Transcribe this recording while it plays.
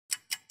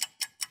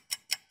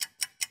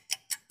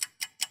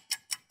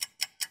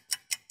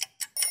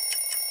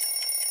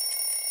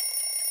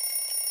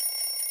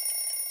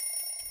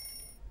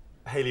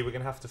Hayley, we're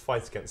going to have to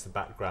fight against the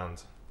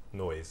background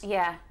noise.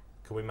 Yeah.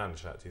 Can we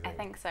manage that, do you think? I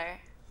think so.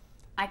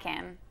 I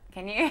can.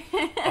 Can you?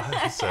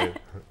 So,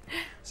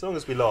 as long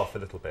as we laugh a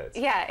little bit.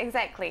 Yeah,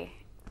 exactly.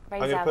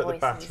 Raise I'm going to our put voices.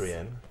 the battery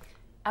in.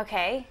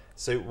 Okay.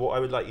 So what I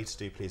would like you to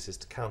do, please, is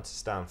to count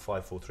us down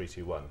 5, 4, 3,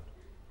 2, 1.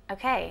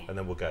 Okay. And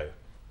then we'll go.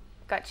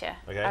 Gotcha.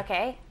 Okay?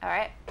 Okay. All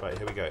right. Right,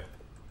 here we go.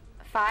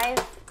 5.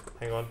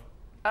 Hang on.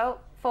 Oh,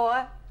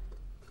 4,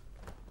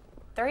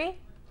 3,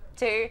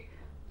 2,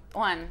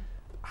 1.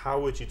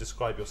 How would you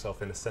describe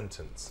yourself in a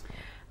sentence?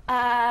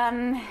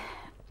 I'm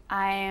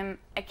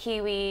a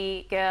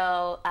Kiwi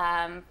girl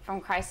from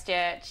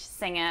Christchurch,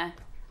 singer.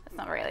 That's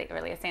not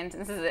really a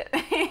sentence, is it?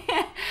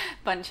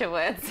 Bunch of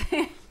words.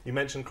 You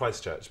mentioned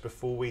Christchurch.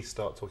 Before we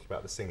start talking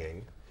about the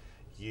singing,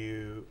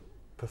 you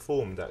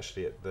performed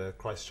actually at the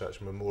Christchurch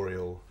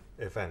Memorial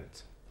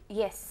event.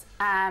 Yes,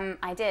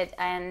 I did,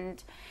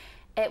 and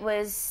it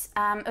was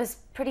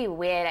pretty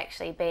weird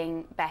actually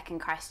being back in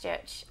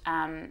Christchurch.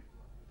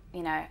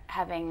 You know,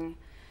 having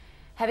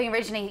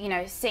originally, you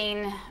know,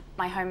 seen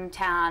my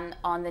hometown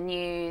on the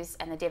news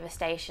and the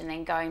devastation,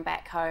 then going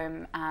back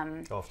home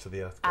After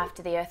the earthquake.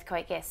 After the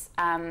earthquake, yes,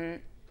 and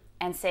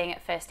seeing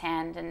it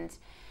firsthand and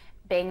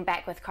being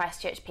back with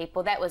Christchurch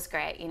people, that was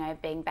great. You know,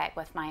 being back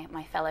with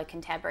my fellow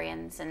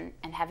Cantabrians and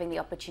having the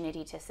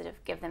opportunity to sort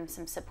of give them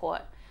some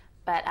support.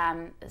 But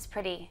it's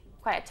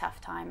quite a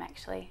tough time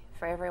actually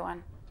for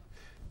everyone.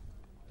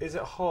 Is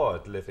it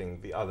hard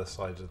living the other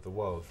side of the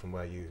world from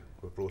where you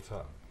were brought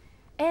up?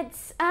 It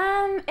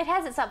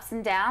has its ups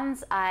and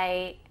downs.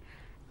 At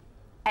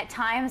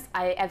times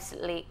I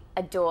absolutely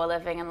adore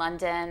living in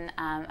London.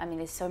 I mean,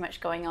 there's so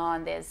much going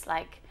on. There's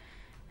like,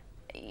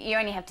 you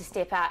only have to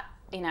step out,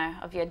 you know,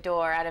 of your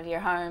door, out of your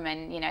home,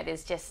 and you know,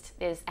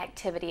 there's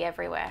activity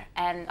everywhere,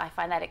 and I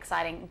find that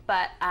exciting.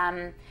 But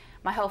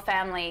my whole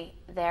family,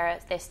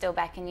 they're still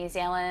back in New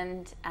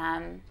Zealand.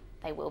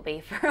 They will be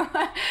for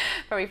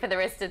probably for the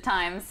rest of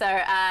time. So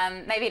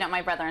maybe not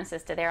my brother and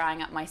sister. They're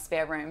eyeing up my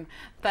spare room.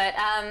 But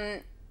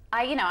I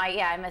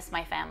miss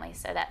my family.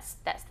 So that's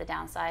the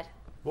downside.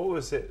 What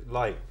was it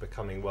like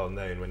becoming well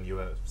known when you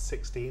were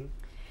 16?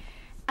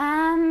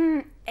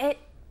 I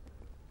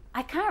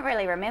can't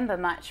really remember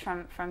much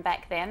from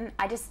back then.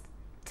 I just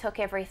took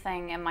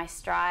everything in my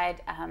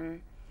stride.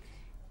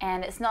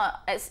 And it's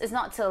not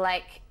till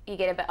like you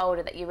get a bit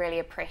older that you really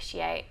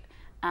appreciate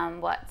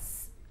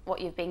what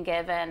you've been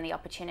given, the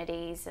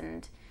opportunities,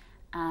 and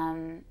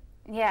so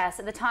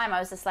at the time I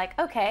was just like,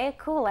 okay,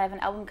 cool, I have an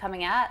album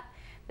coming out,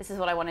 this is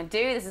what I want to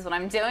do, this is what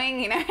I'm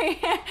doing, you know.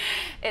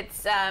 It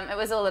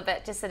was all a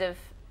bit just sort of,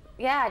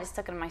 I just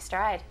took it in my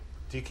stride.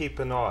 Do you keep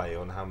an eye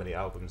on how many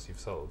albums you've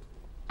sold?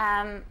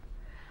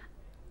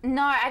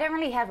 No, I don't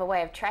really have a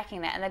way of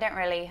tracking that, and the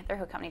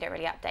record company don't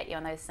really update you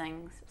on those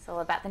things. It's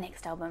all about the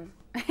next album.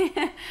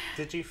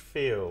 Did you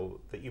feel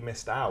that you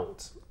missed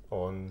out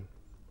on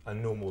a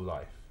normal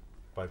life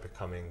by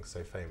becoming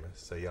so famous,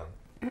 so young?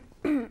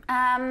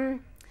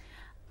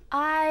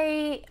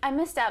 I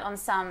missed out on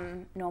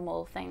some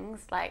normal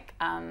things, like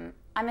I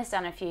missed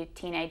out on a few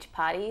teenage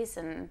parties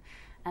and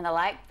the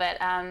like, but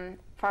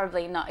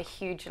probably not a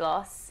huge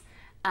loss.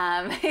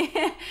 I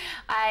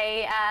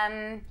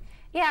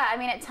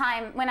mean, at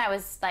time when I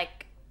was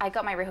like, I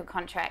got my record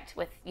contract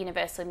with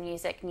Universal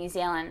Music New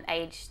Zealand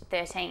age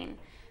 13,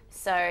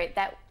 so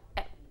that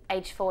at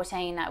age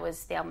 14 the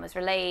album was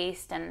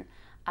released, and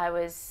I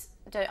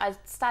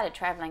started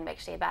traveling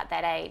actually about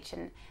that age,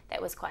 and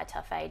that was quite a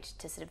tough age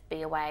to sort of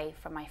be away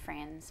from my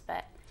friends.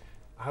 But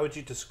how would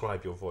you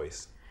describe your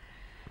voice?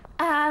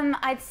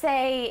 I'd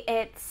say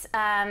it's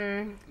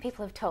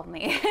people have told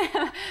me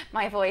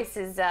my voice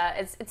is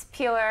it's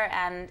pure,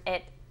 and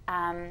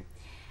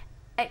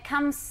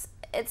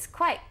it's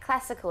quite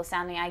classical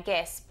sounding, I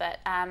guess, but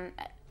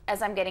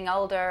as I'm getting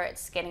older,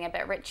 it's getting a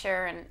bit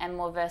richer and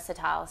more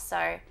versatile,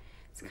 so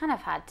it's kind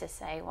of hard to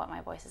say what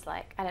my voice is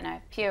like. I don't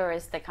know, pure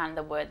is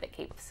the word that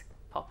keeps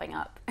popping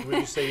up. Would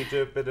you say you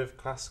do a bit of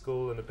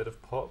classical and a bit of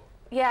pop?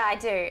 Yeah, I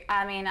do.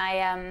 I mean,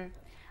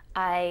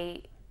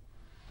 I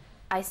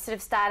sort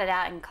of started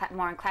out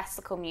more in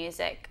classical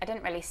music. I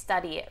didn't really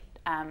study it.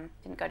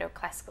 Didn't go to a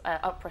classical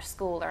opera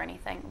school or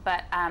anything,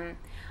 but I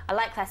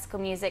like classical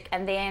music,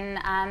 and then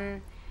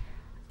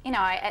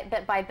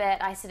bit by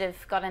bit I sort of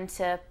got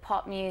into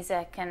pop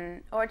music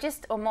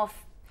or more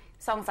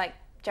songs like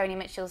Joni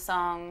Mitchell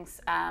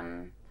songs.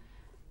 I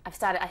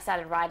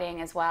started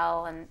writing as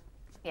well, and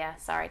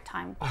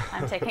time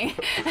ticking.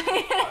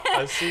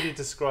 I've seen you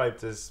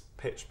described as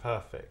pitch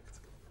perfect.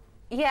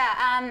 Yeah,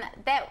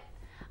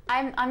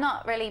 I'm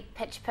not really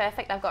pitch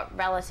perfect. I've got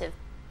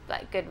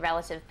good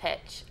relative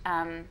pitch,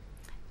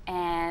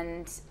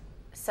 and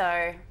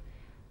so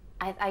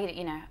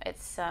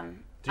it's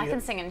I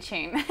can sing in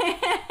tune.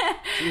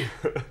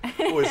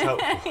 Always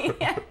helpful.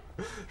 Yeah.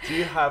 Do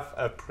you have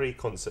a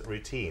pre-concert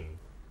routine?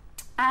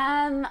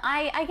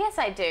 I guess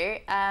I do.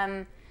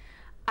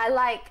 I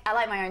like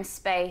my own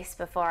space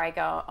before I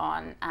go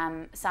on.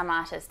 Some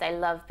artists, they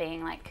love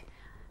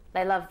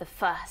the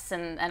fuss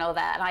and all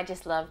that, and I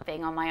just love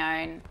being on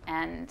my own.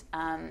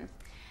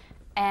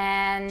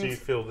 And do you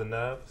feel the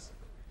nerves?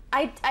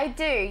 I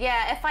do,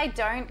 yeah. If I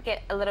don't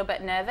get a little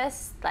bit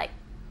nervous, like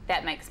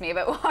that makes me a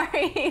bit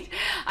worried.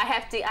 I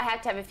have to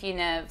have a few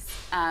nerves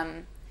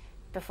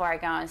before I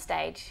go on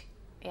stage.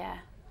 Yeah.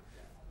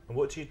 And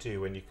what do you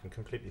do when you can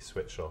completely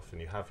switch off and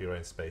you have your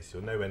own space?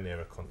 You're nowhere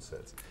near a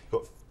concert.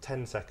 You've got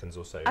 10 seconds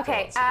or so.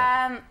 Okay.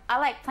 I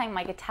like playing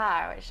my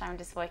guitar, which I'm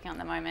just working on at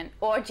the moment,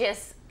 or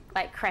just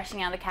like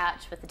crashing on the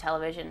couch with the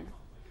television,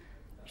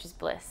 which is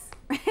bliss.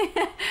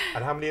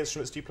 And how many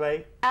instruments do you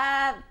play?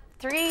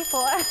 3,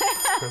 4.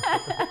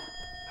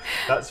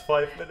 That's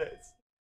 5 minutes.